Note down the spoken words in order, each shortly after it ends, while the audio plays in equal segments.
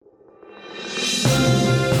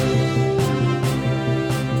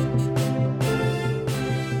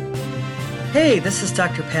Hey, this is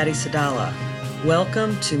Dr. Patty Sadala.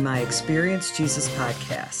 Welcome to my Experience Jesus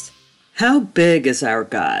podcast. How big is our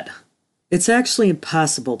God? It's actually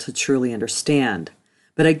impossible to truly understand,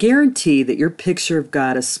 but I guarantee that your picture of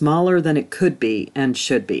God is smaller than it could be and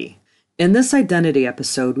should be. In this identity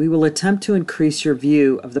episode, we will attempt to increase your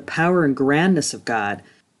view of the power and grandness of God,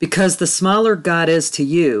 because the smaller God is to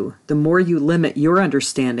you, the more you limit your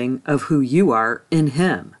understanding of who you are in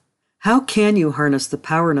Him. How can you harness the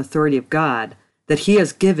power and authority of God that He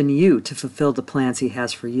has given you to fulfill the plans He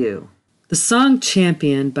has for you? The song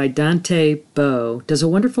Champion by Dante Bowe does a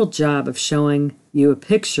wonderful job of showing you a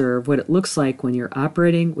picture of what it looks like when you're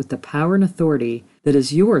operating with the power and authority that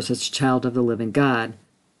is yours as a child of the living God.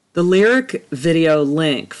 The lyric video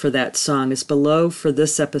link for that song is below for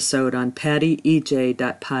this episode on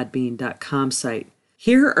pattyej.podbean.com site.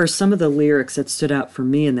 Here are some of the lyrics that stood out for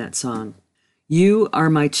me in that song. You are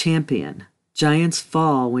my champion. Giants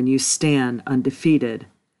fall when you stand undefeated.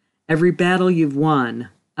 Every battle you've won,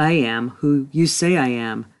 I am who you say I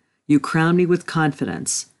am. You crown me with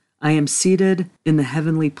confidence. I am seated in the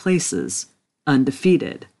heavenly places,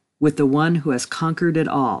 undefeated, with the one who has conquered it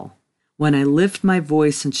all. When I lift my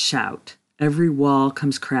voice and shout, every wall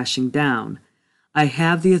comes crashing down. I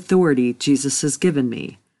have the authority Jesus has given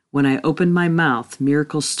me. When I open my mouth,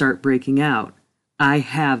 miracles start breaking out. I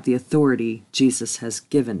have the authority Jesus has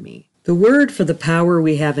given me. The word for the power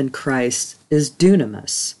we have in Christ is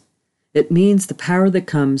dunamis. It means the power that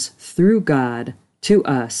comes through God to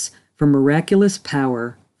us for miraculous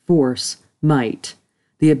power, force, might,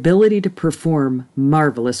 the ability to perform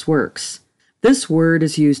marvelous works. This word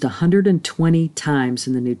is used 120 times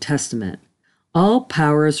in the New Testament. All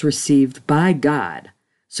power is received by God,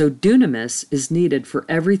 so dunamis is needed for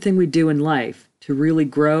everything we do in life to really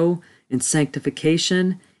grow in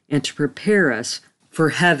sanctification and to prepare us for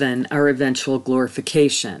heaven, our eventual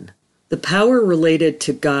glorification. The power related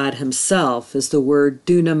to God Himself is the word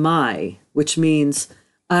dunamai, which means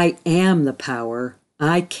I am the power,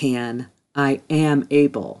 I can, I am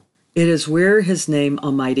able. It is where His name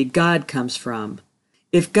Almighty God comes from.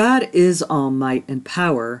 If God is all might and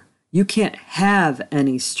power, you can't have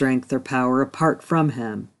any strength or power apart from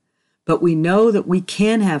Him. But we know that we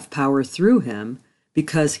can have power through Him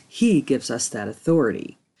because He gives us that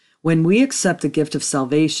authority. When we accept the gift of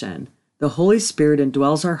salvation, the Holy Spirit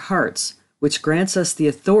indwells our hearts, which grants us the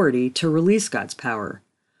authority to release God's power.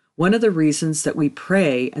 One of the reasons that we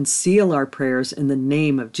pray and seal our prayers in the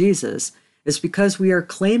name of Jesus is because we are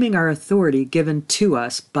claiming our authority given to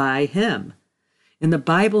us by Him. In the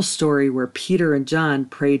Bible story where Peter and John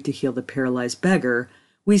prayed to heal the paralyzed beggar,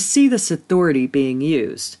 we see this authority being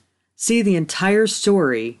used. See the entire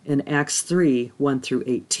story in Acts 3, 1 through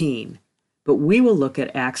 18. But we will look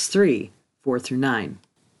at Acts 3, 4 through 9.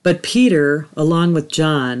 But Peter, along with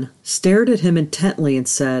John, stared at him intently and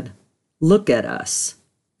said, "Look at us."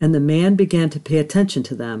 And the man began to pay attention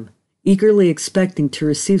to them, eagerly expecting to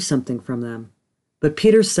receive something from them. But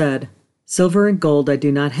Peter said, "Silver and gold I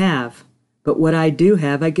do not have, but what I do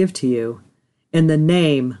have I give to you. In the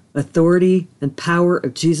name, authority, and power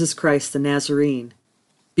of Jesus Christ the Nazarene,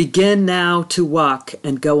 begin now to walk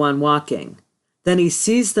and go on walking." Then he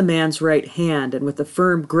seized the man's right hand and with a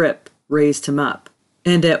firm grip raised him up.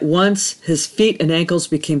 And at once his feet and ankles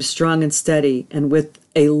became strong and steady, and with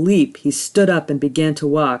a leap he stood up and began to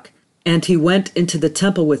walk. And he went into the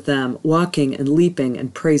temple with them, walking and leaping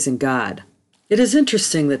and praising God. It is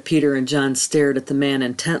interesting that Peter and John stared at the man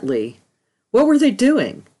intently. What were they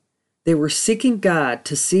doing? They were seeking God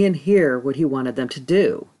to see and hear what He wanted them to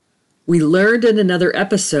do. We learned in another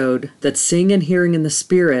episode that seeing and hearing in the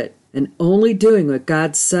Spirit and only doing what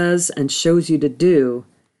God says and shows you to do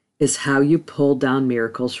is how you pull down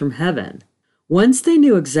miracles from heaven. Once they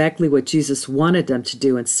knew exactly what Jesus wanted them to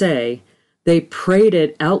do and say, they prayed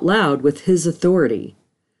it out loud with His authority.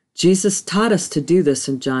 Jesus taught us to do this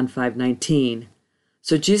in John 5:19.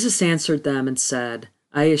 So Jesus answered them and said,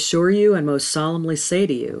 "I assure you and most solemnly say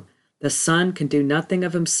to you, the Son can do nothing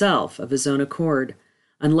of Himself, of His own accord,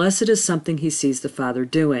 unless it is something He sees the Father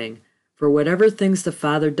doing. For whatever things the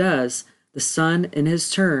Father does, the Son, in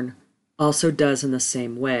His turn, also does in the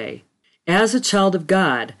same way." As a child of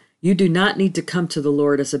God, you do not need to come to the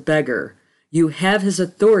Lord as a beggar. You have His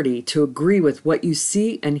authority to agree with what you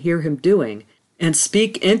see and hear Him doing, and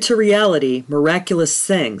speak into reality miraculous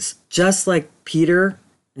things, just like Peter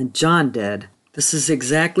and John did. This is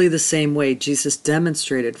exactly the same way Jesus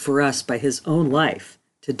demonstrated for us by His own life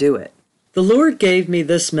to do it. The Lord gave me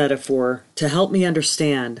this metaphor to help me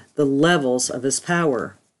understand the levels of His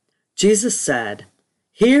power. Jesus said,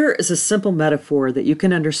 "Here is a simple metaphor that you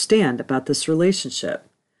can understand about this relationship.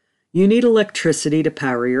 You need electricity to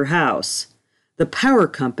power your house. The power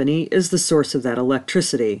company is the source of that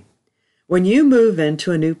electricity. When you move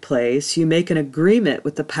into a new place, you make an agreement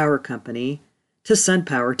with the power company to send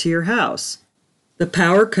power to your house. The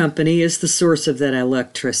power company is the source of that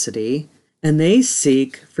electricity, and they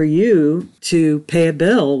seek for you to pay a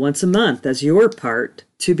bill once a month as your part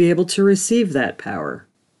to be able to receive that power.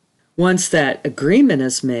 Once that agreement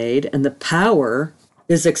is made and the power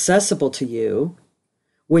is accessible to you,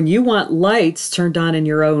 when you want lights turned on in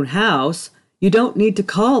your own house, you don't need to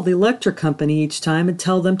call the electric company each time and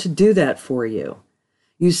tell them to do that for you.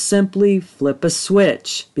 You simply flip a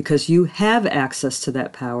switch because you have access to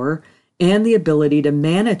that power and the ability to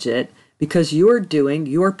manage it because you're doing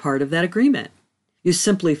your part of that agreement. You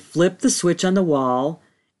simply flip the switch on the wall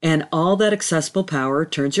and all that accessible power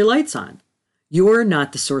turns your lights on. You're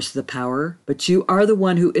not the source of the power, but you are the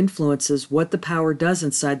one who influences what the power does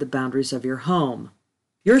inside the boundaries of your home.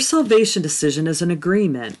 Your salvation decision is an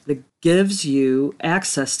agreement that gives you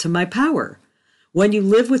access to my power. When you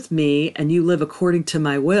live with me and you live according to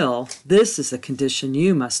my will, this is the condition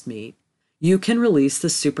you must meet. You can release the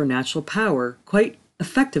supernatural power quite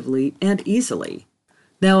effectively and easily.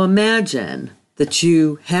 Now imagine that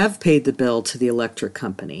you have paid the bill to the electric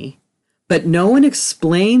company, but no one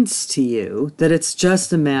explains to you that it's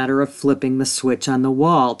just a matter of flipping the switch on the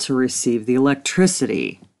wall to receive the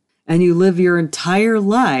electricity. And you live your entire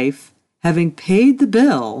life having paid the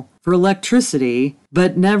bill for electricity,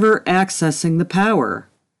 but never accessing the power.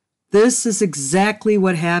 This is exactly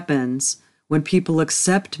what happens when people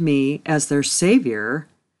accept me as their savior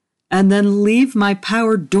and then leave my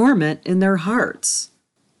power dormant in their hearts.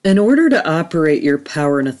 In order to operate your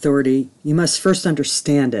power and authority, you must first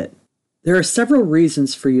understand it. There are several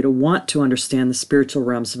reasons for you to want to understand the spiritual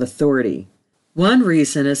realms of authority. One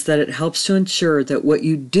reason is that it helps to ensure that what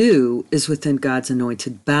you do is within God's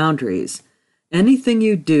anointed boundaries. Anything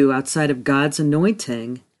you do outside of God's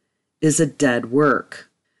anointing is a dead work.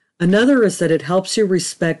 Another is that it helps you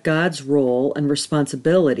respect God's role and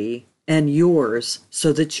responsibility and yours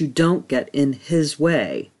so that you don't get in His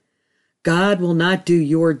way. God will not do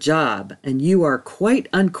your job, and you are quite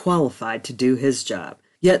unqualified to do His job.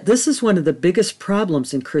 Yet this is one of the biggest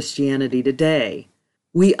problems in Christianity today.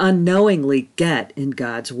 We unknowingly get in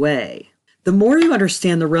God's way. The more you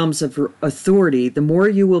understand the realms of authority, the more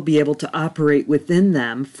you will be able to operate within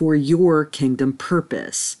them for your kingdom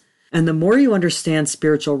purpose. And the more you understand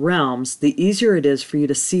spiritual realms, the easier it is for you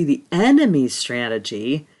to see the enemy's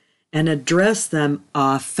strategy and address them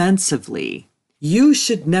offensively. You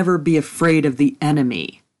should never be afraid of the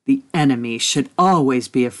enemy. The enemy should always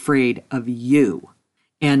be afraid of you.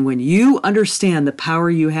 And when you understand the power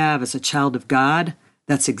you have as a child of God,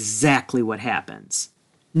 that's exactly what happens.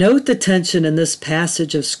 Note the tension in this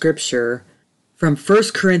passage of Scripture from 1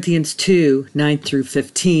 Corinthians 2, 9 through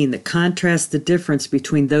 15 that contrasts the difference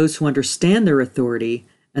between those who understand their authority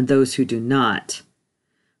and those who do not.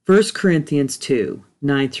 1 Corinthians 2,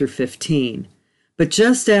 9 through 15. But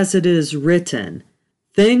just as it is written,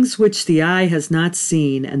 things which the eye has not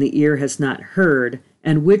seen and the ear has not heard,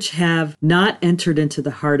 and which have not entered into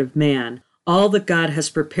the heart of man, all that God has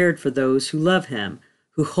prepared for those who love Him,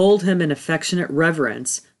 who hold Him in affectionate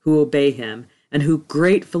reverence, who obey Him, and who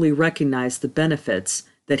gratefully recognize the benefits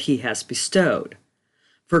that He has bestowed.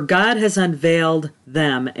 For God has unveiled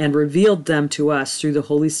them and revealed them to us through the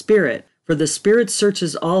Holy Spirit, for the Spirit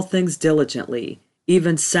searches all things diligently,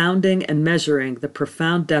 even sounding and measuring the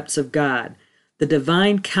profound depths of God, the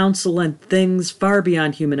divine counsel and things far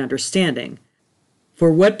beyond human understanding.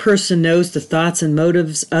 For what person knows the thoughts and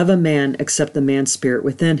motives of a man except the man's spirit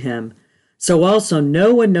within him? So also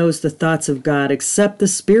no one knows the thoughts of God except the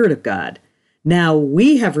Spirit of God. Now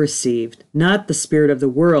we have received not the spirit of the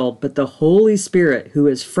world, but the Holy Spirit who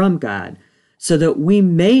is from God, so that we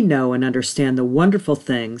may know and understand the wonderful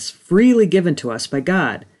things freely given to us by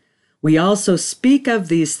God. We also speak of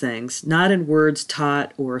these things, not in words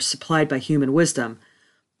taught or supplied by human wisdom,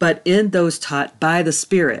 but in those taught by the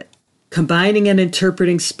Spirit, combining and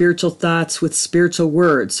interpreting spiritual thoughts with spiritual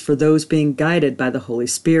words for those being guided by the Holy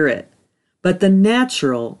Spirit. But the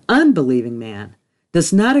natural, unbelieving man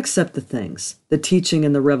does not accept the things, the teaching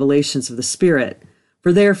and the revelations of the Spirit,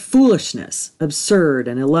 for they are foolishness, absurd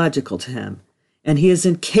and illogical to him, and he is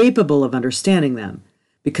incapable of understanding them,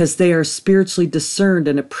 because they are spiritually discerned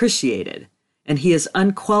and appreciated, and he is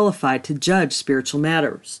unqualified to judge spiritual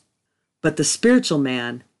matters. But the spiritual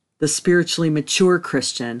man, the spiritually mature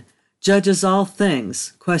Christian, judges all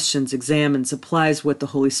things, questions, examines, applies what the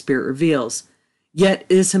Holy Spirit reveals, yet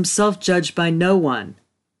is himself judged by no one.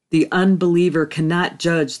 The unbeliever cannot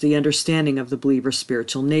judge the understanding of the believer's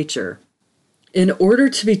spiritual nature. In order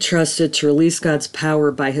to be trusted to release God's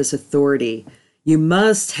power by His authority, You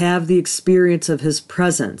must have the experience of his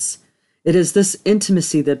presence. It is this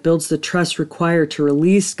intimacy that builds the trust required to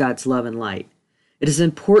release God's love and light. It is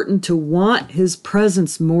important to want his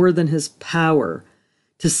presence more than his power.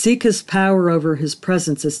 To seek his power over his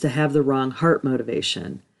presence is to have the wrong heart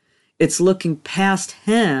motivation. It's looking past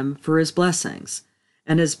him for his blessings,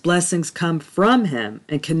 and his blessings come from him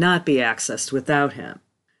and cannot be accessed without him.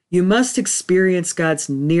 You must experience God's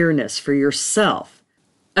nearness for yourself.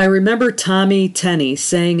 I remember Tommy Tenney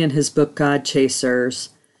saying in his book, God Chasers,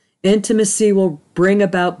 intimacy will bring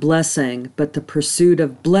about blessing, but the pursuit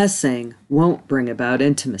of blessing won't bring about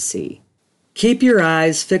intimacy. Keep your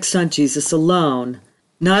eyes fixed on Jesus alone,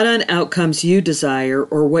 not on outcomes you desire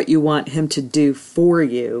or what you want him to do for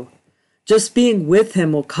you. Just being with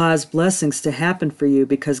him will cause blessings to happen for you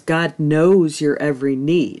because God knows your every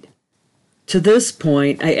need. To this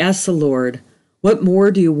point, I asked the Lord, what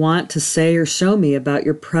more do you want to say or show me about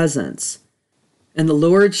your presence? And the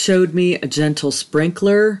Lord showed me a gentle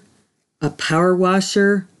sprinkler, a power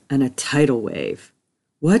washer, and a tidal wave.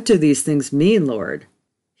 What do these things mean, Lord?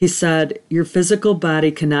 He said, your physical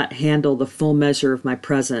body cannot handle the full measure of my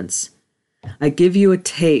presence. I give you a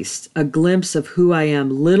taste, a glimpse of who I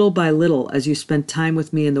am little by little as you spend time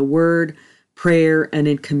with me in the Word, prayer, and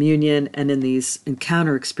in communion and in these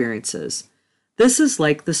encounter experiences. This is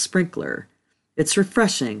like the sprinkler. It's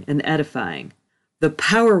refreshing and edifying. The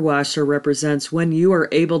power washer represents when you are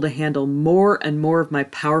able to handle more and more of my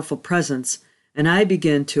powerful presence, and I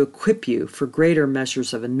begin to equip you for greater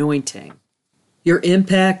measures of anointing. Your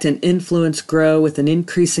impact and influence grow with an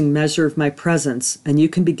increasing measure of my presence, and you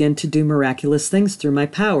can begin to do miraculous things through my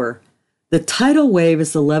power. The tidal wave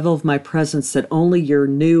is the level of my presence that only your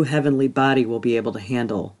new heavenly body will be able to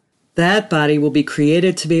handle. That body will be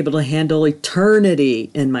created to be able to handle eternity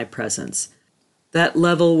in my presence. That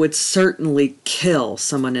level would certainly kill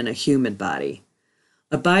someone in a human body.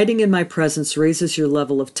 Abiding in my presence raises your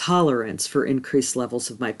level of tolerance for increased levels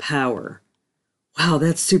of my power. Wow,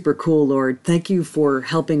 that's super cool, Lord. Thank you for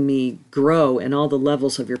helping me grow in all the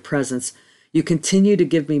levels of your presence. You continue to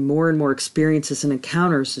give me more and more experiences and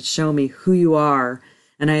encounters that show me who you are,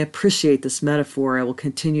 and I appreciate this metaphor. I will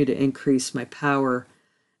continue to increase my power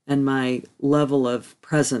and my level of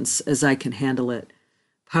presence as I can handle it.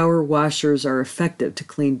 Power washers are effective to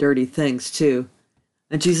clean dirty things, too.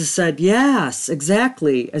 And Jesus said, yes,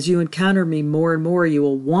 exactly. As you encounter me more and more, you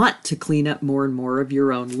will want to clean up more and more of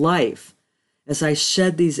your own life. As I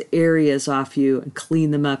shed these areas off you and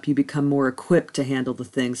clean them up, you become more equipped to handle the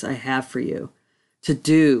things I have for you, to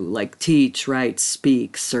do, like teach, write,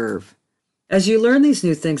 speak, serve. As you learn these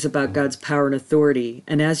new things about God's power and authority,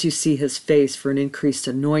 and as you see his face for an increased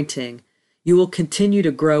anointing, you will continue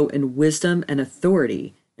to grow in wisdom and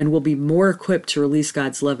authority, and will be more equipped to release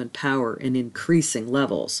God's love and power in increasing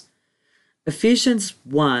levels. Ephesians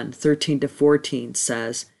 1:13-14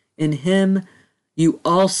 says, in him you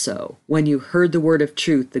also, when you heard the word of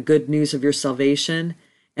truth, the good news of your salvation,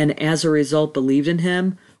 and as a result believed in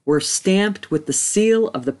him, were stamped with the seal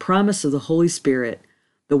of the promise of the Holy Spirit,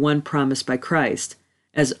 the one promised by Christ,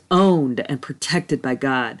 as owned and protected by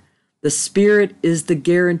God. The Spirit is the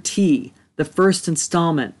guarantee, the first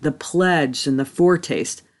installment, the pledge, and the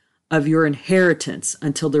foretaste of your inheritance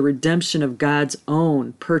until the redemption of God's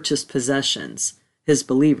own purchased possessions, his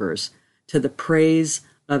believers, to the praise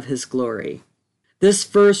of his glory. This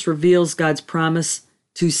verse reveals God's promise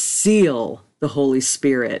to seal the Holy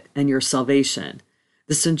Spirit and your salvation.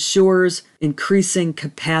 This ensures increasing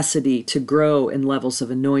capacity to grow in levels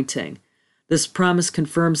of anointing. This promise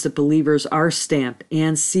confirms that believers are stamped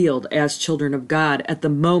and sealed as children of God at the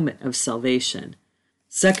moment of salvation.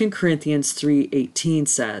 2 Corinthians 3:18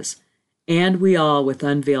 says, and we all, with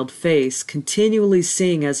unveiled face, continually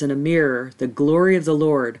seeing as in a mirror the glory of the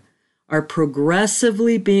Lord, are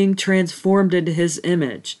progressively being transformed into his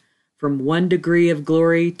image, from one degree of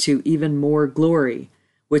glory to even more glory,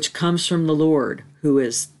 which comes from the Lord, who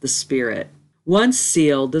is the Spirit. Once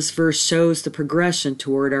sealed, this verse shows the progression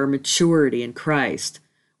toward our maturity in Christ.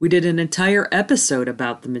 We did an entire episode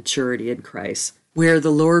about the maturity in Christ, where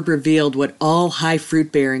the Lord revealed what all high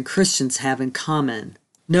fruit-bearing Christians have in common.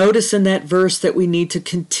 Notice in that verse that we need to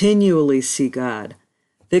continually see God.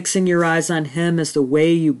 Fixing your eyes on him is the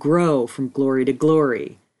way you grow from glory to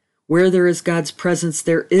glory. Where there is God's presence,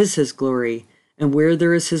 there is his glory, and where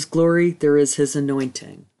there is his glory, there is his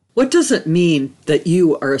anointing. What does it mean that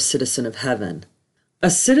you are a citizen of heaven? A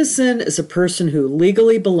citizen is a person who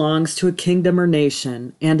legally belongs to a kingdom or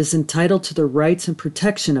nation and is entitled to the rights and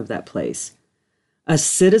protection of that place. A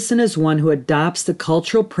citizen is one who adopts the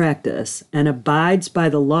cultural practice and abides by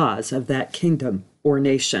the laws of that kingdom or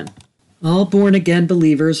nation. All born-again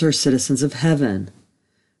believers are citizens of heaven.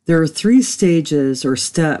 There are 3 stages or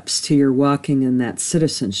steps to your walking in that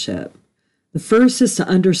citizenship. The first is to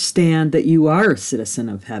understand that you are a citizen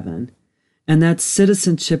of heaven, and that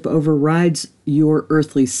citizenship overrides your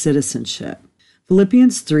earthly citizenship.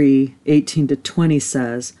 Philippians 3:18-20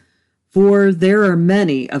 says, "For there are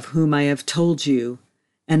many of whom I have told you,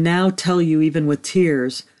 and now tell you even with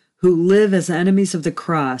tears, who live as enemies of the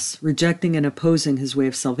cross, rejecting and opposing his way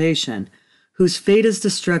of salvation, whose fate is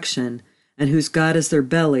destruction, and whose God is their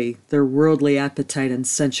belly, their worldly appetite and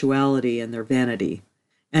sensuality and their vanity,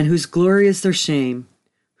 and whose glory is their shame,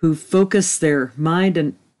 who focus their mind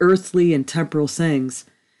on earthly and temporal things."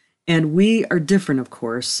 And we are different, of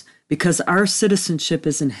course, because our citizenship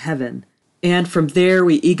is in heaven, and from there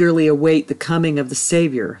we eagerly await the coming of the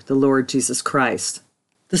Savior, the Lord Jesus Christ.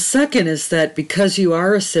 The second is that because you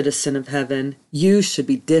are a citizen of heaven, you should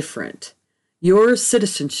be different. Your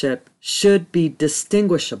citizenship should be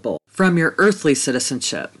distinguishable from your earthly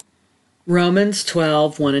citizenship. Romans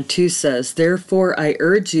 12:1-2 says, "Therefore I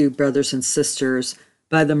urge you, brothers and sisters,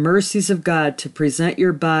 by the mercies of God, to present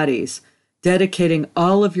your bodies, dedicating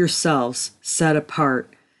all of yourselves, set apart,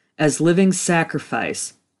 as living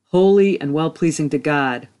sacrifice, holy and well-pleasing to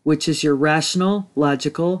God, which is your rational,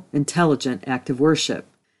 logical, intelligent act of worship.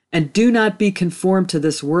 And do not be conformed to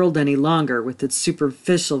this world any longer with its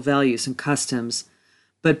superficial values and customs,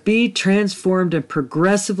 but be transformed and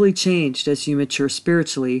progressively changed as you mature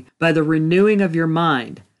spiritually by the renewing of your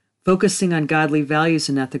mind, focusing on godly values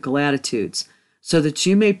and ethical attitudes, so that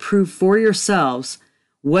you may prove for yourselves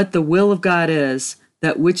what the will of God is,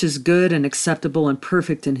 that which is good and acceptable and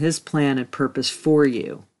perfect in His plan and purpose for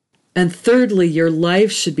you." And thirdly, your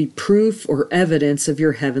life should be proof or evidence of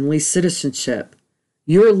your heavenly citizenship.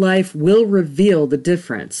 Your life will reveal the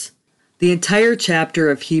difference. The entire chapter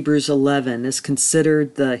of Hebrews 11 is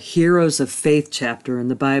considered the Heroes of Faith chapter in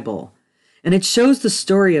the Bible, and it shows the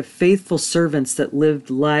story of faithful servants that lived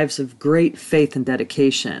lives of great faith and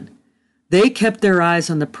dedication. They kept their eyes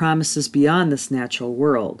on the promises beyond this natural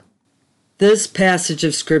world. This passage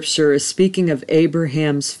of Scripture is speaking of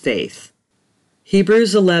Abraham's faith.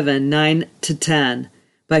 Hebrews 11:9-10,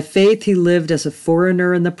 "By faith he lived as a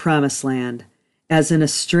foreigner in the promised land, as in a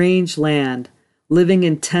strange land, living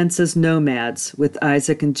in tents as nomads with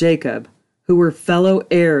Isaac and Jacob, who were fellow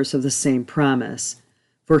heirs of the same promise.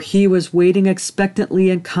 For he was waiting expectantly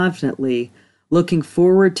and confidently, looking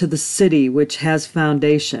forward to the city which has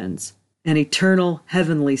foundations, an eternal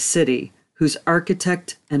heavenly city, whose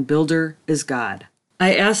architect and builder is God."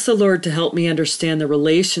 I ask the Lord to help me understand the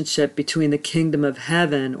relationship between the kingdom of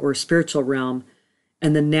heaven or spiritual realm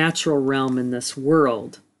and the natural realm in this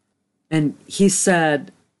world. And he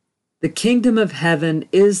said, the kingdom of heaven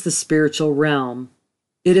is the spiritual realm.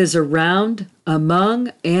 It is around,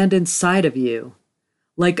 among, and inside of you.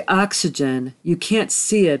 Like oxygen, you can't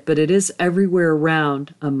see it, but it is everywhere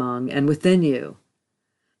around, among, and within you.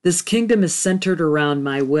 This kingdom is centered around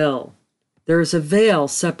my will. There is a veil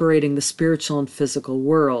separating the spiritual and physical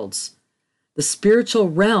worlds. The spiritual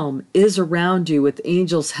realm is around you with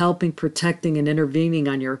angels helping, protecting, and intervening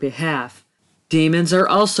on your behalf. Demons are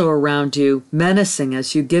also around you, menacing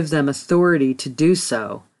as you give them authority to do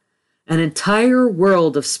so. An entire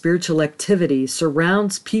world of spiritual activity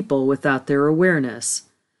surrounds people without their awareness.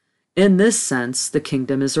 In this sense, the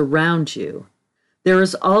kingdom is around you. There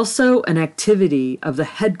is also an activity of the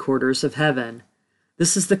headquarters of heaven.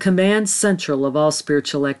 This is the command central of all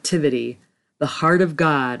spiritual activity, the heart of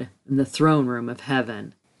God and the throne room of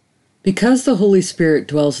heaven. Because the Holy Spirit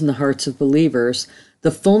dwells in the hearts of believers, the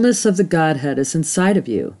fullness of the Godhead is inside of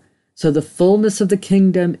you. So the fullness of the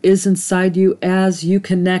kingdom is inside you as you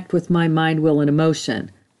connect with my mind, will, and emotion.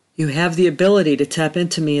 You have the ability to tap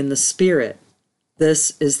into me in the Spirit.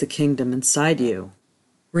 This is the kingdom inside you.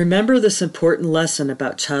 Remember this important lesson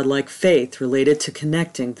about childlike faith related to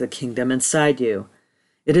connecting the kingdom inside you.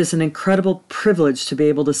 It is an incredible privilege to be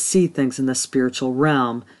able to see things in the spiritual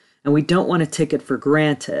realm, and we don't want to take it for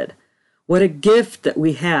granted. What a gift that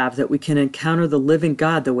we have that we can encounter the living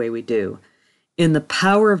God the way we do. In the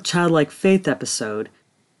Power of Childlike Faith episode,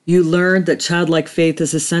 you learned that childlike faith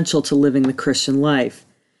is essential to living the Christian life.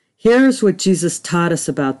 Here's what Jesus taught us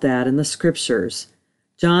about that in the Scriptures.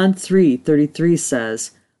 John 3:33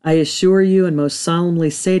 says, "I assure you and most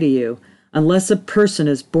solemnly say to you, unless a person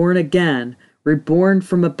is born again, reborn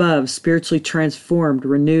from above, spiritually transformed,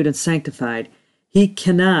 renewed, and sanctified, he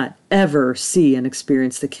cannot ever see and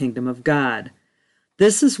experience the kingdom of God."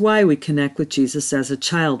 This is why we connect with Jesus as a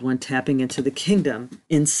child when tapping into the kingdom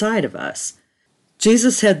inside of us.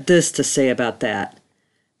 Jesus had this to say about that.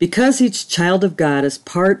 "Because each child of God is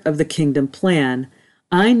part of the kingdom plan,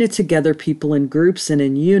 I knit together people in groups and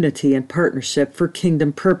in unity and partnership for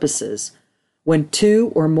kingdom purposes. When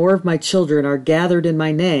 2 or more of my children are gathered in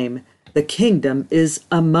my name, the kingdom is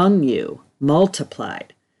among you,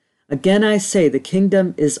 multiplied. Again I say, the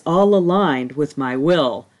kingdom is all aligned with my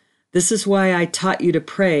will. This is why I taught you to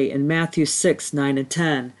pray in Matthew 6, 9, and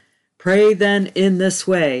 10. Pray then in this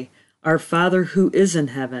way, Our Father who is in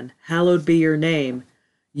heaven, hallowed be your name.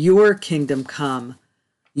 Your kingdom come.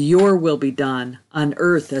 Your will be done on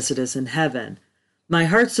earth as it is in heaven. My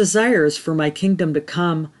heart's desire is for my kingdom to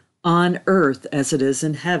come on earth as it is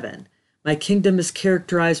in heaven. My kingdom is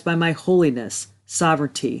characterized by my holiness,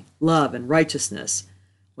 sovereignty, love, and righteousness.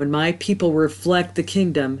 When my people reflect the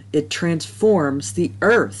kingdom, it transforms the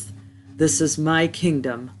earth. This is my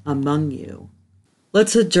kingdom among you.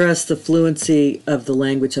 Let's address the fluency of the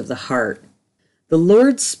language of the heart. The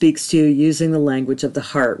Lord speaks to you using the language of the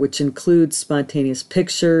heart, which includes spontaneous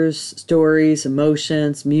pictures, stories,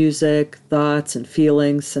 emotions, music, thoughts and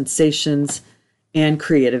feelings, sensations, and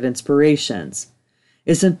creative inspirations.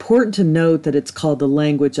 It's important to note that it's called the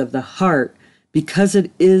language of the heart because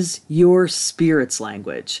it is your spirit's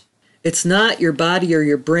language. It's not your body or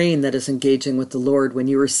your brain that is engaging with the Lord when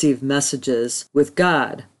you receive messages with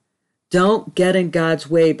God. Don't get in God's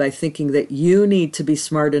way by thinking that you need to be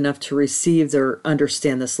smart enough to receive or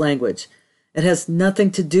understand this language. It has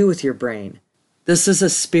nothing to do with your brain. This is a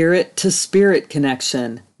spirit-to-spirit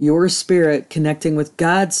connection, your spirit connecting with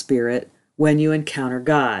God's spirit when you encounter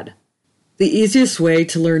God. The easiest way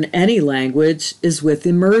to learn any language is with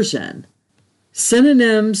immersion.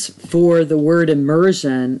 Synonyms for the word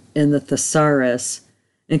immersion in the thesaurus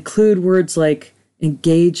include words like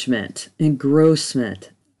engagement, engrossment,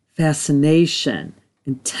 fascination,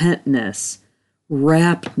 intentness,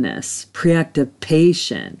 raptness,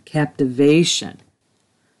 preoccupation, captivation.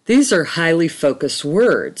 These are highly focused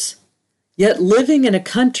words. Yet living in a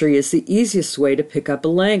country is the easiest way to pick up a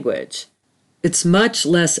language. It's much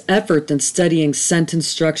less effort than studying sentence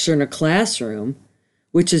structure in a classroom,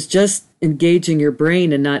 which is just engaging your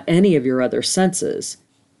brain and not any of your other senses.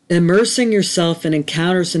 Immersing yourself in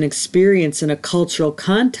encounters and experience in a cultural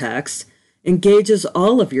context engages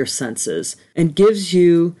all of your senses and gives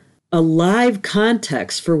you a live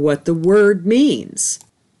context for what the word means.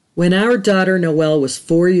 When our daughter Noelle was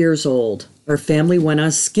 4 years old, our family went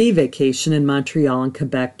on ski vacation in Montreal and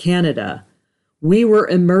Quebec, Canada. We were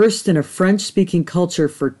immersed in a French-speaking culture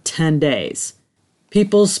for 10 days.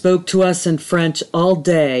 People spoke to us in French all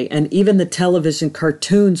day, and even the television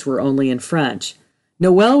cartoons were only in French.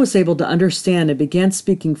 Noelle was able to understand and began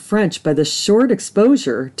speaking French by the short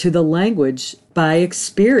exposure to the language by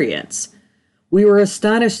experience. We were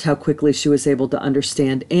astonished how quickly she was able to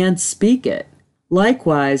understand and speak it.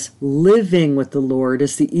 Likewise, living with the Lord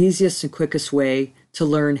is the easiest and quickest way to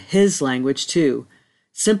learn His language too.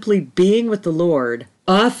 Simply being with the Lord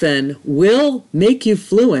often will make you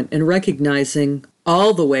fluent in recognizing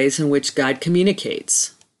all the ways in which God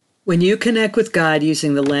communicates. When you connect with God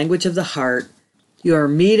using the language of the heart, you are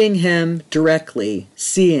meeting Him directly,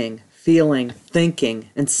 seeing, feeling,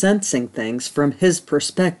 thinking, and sensing things from His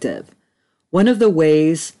perspective. One of the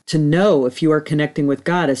ways to know if you are connecting with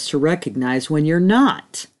God is to recognize when you're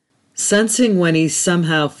not. Sensing when He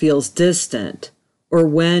somehow feels distant, or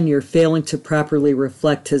when you're failing to properly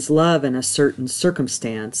reflect His love in a certain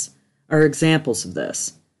circumstance, are examples of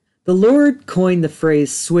this. The Lord coined the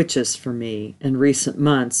phrase switches for me in recent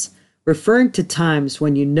months, referring to times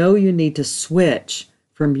when you know you need to switch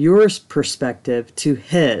from your perspective to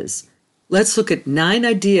His. Let's look at 9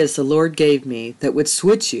 ideas the Lord gave me that would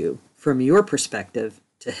switch you from your perspective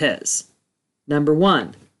to His. Number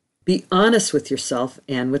 1, be honest with yourself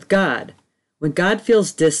and with God. When God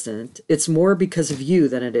feels distant, it's more because of you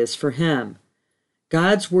than it is for Him.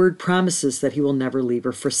 God's word promises that He will never leave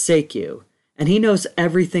or forsake you. And He knows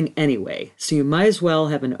everything anyway, so you might as well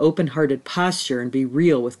have an open-hearted posture and be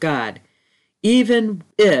real with God. Even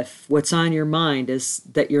if what's on your mind is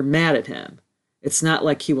that you're mad at Him, it's not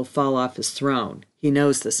like He will fall off His throne. He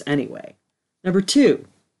knows this anyway. Number 2,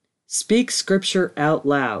 speak Scripture out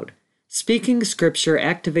loud. Speaking Scripture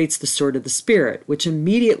activates the sword of the Spirit, which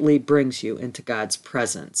immediately brings you into God's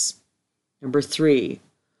presence. Number 3,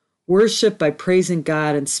 worship by praising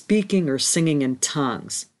God and speaking or singing in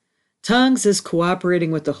tongues. Tongues is cooperating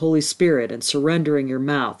with the Holy Spirit and surrendering your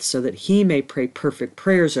mouth so that He may pray perfect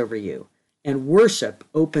prayers over you. And worship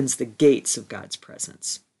opens the gates of God's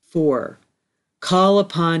presence. 4, call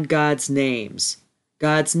upon God's names.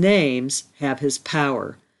 God's names have His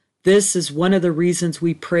power. This is one of the reasons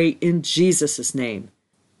we pray in Jesus' name.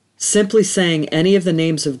 Simply saying any of the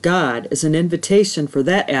names of God is an invitation for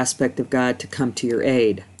that aspect of God to come to your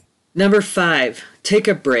aid. Number 5, take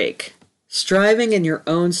a break. Striving in your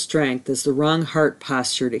own strength is the wrong heart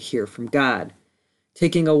posture to hear from God.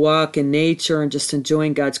 Taking a walk in nature and just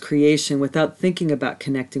enjoying God's creation without thinking about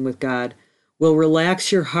connecting with God will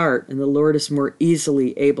relax your heart, and the Lord is more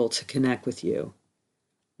easily able to connect with you.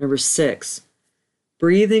 Number 6,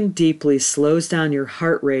 breathing deeply slows down your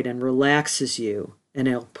heart rate and relaxes you, and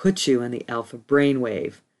it'll put you in the alpha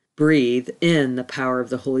brainwave. Breathe in the power of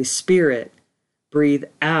the Holy Spirit. Breathe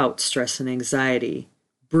out stress and anxiety.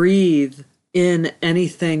 Breathe in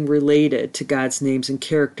anything related to God's names and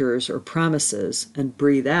characters or promises, and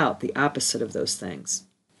breathe out the opposite of those things.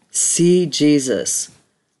 See Jesus.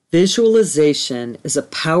 Visualization is a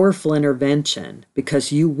powerful intervention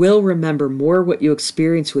because you will remember more what you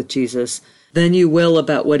experience with Jesus than you will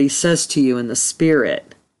about what he says to you in the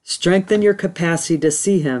Spirit. Strengthen your capacity to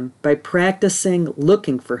see him by practicing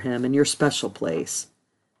looking for him in your special place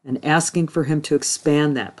and asking for him to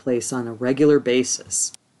expand that place on a regular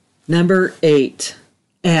basis. Number 8,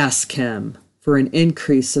 ask him for an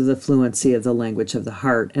increase of the fluency of the language of the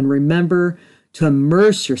heart, and remember to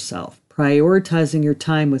immerse yourself, prioritizing your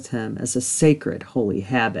time with him as a sacred, holy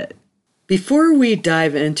habit. Before we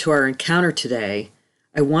dive into our encounter today,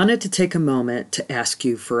 I wanted to take a moment to ask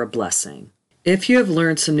you for a blessing. If you have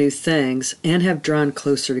learned some new things and have drawn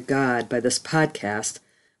closer to God by this podcast,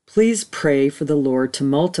 please pray for the Lord to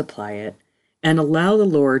multiply it and allow the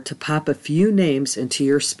Lord to pop a few names into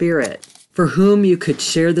your spirit for whom you could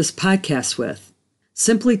share this podcast with.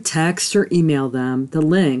 Simply text or email them the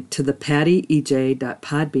link to the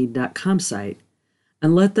pattyej.podbean.com site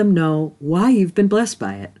and let them know why you've been blessed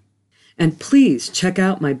by it. And please check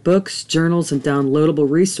out my books, journals, and downloadable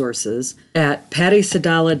resources at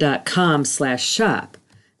pattysadala.com/shop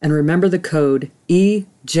and remember the code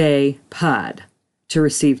EJPOD to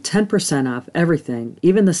receive 10% off everything,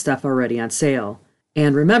 even the stuff already on sale.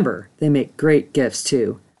 And remember, they make great gifts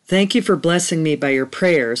too. Thank you for blessing me by your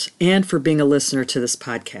prayers and for being a listener to this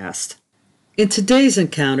podcast. In today's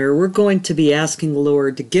encounter, we're going to be asking the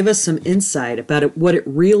Lord to give us some insight about what it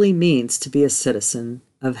really means to be a citizen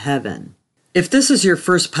of heaven. If this is your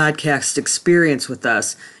first podcast experience with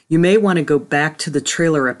us, you may want to go back to the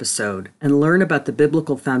trailer episode and learn about the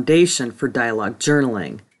biblical foundation for dialogue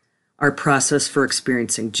journaling, our process for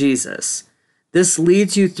experiencing Jesus. This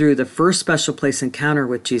leads you through the first special place encounter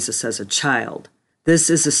with Jesus as a child. This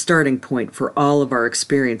is a starting point for all of our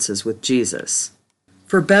experiences with Jesus.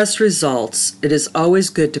 For best results, it is always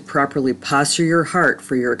good to properly posture your heart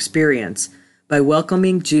for your experience by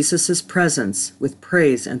welcoming Jesus' presence with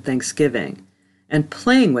praise and thanksgiving, and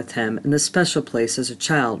playing with him in the special place as a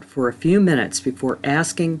child for a few minutes before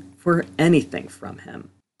asking for anything from him.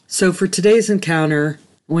 So for today's encounter,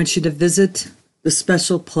 I want you to visit the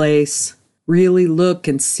special place, really look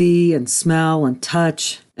and see and smell and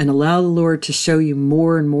touch, and allow the Lord to show you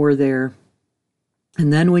more and more there.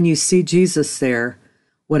 And then when you see Jesus there,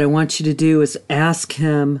 what I want you to do is ask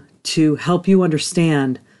him to help you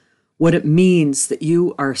understand what it means that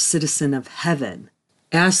you are a citizen of heaven.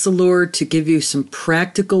 Ask the Lord to give you some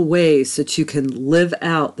practical ways that you can live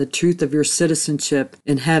out the truth of your citizenship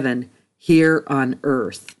in heaven here on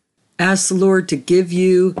earth. Ask the Lord to give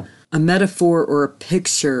you a metaphor or a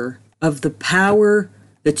picture of the power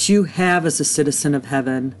that you have as a citizen of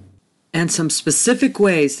heaven and some specific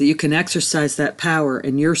ways that you can exercise that power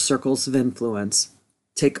in your circles of influence.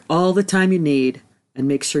 Take all the time you need and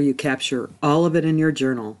make sure you capture all of it in your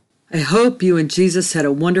journal. I hope you and Jesus had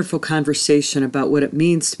a wonderful conversation about what it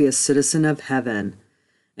means to be a citizen of heaven,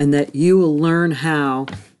 and that you will learn how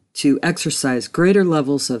to exercise greater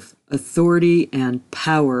levels of authority and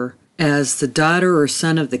power as the daughter or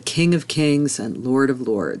son of the King of Kings and Lord of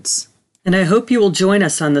Lords. And I hope you will join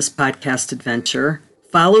us on this podcast adventure.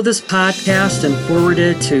 Follow this podcast and forward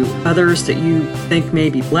it to others that you think may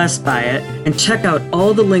be blessed by it. And check out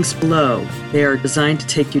all the links below. They are designed to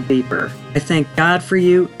take you deeper. I thank God for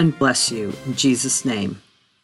you and bless you in Jesus' name.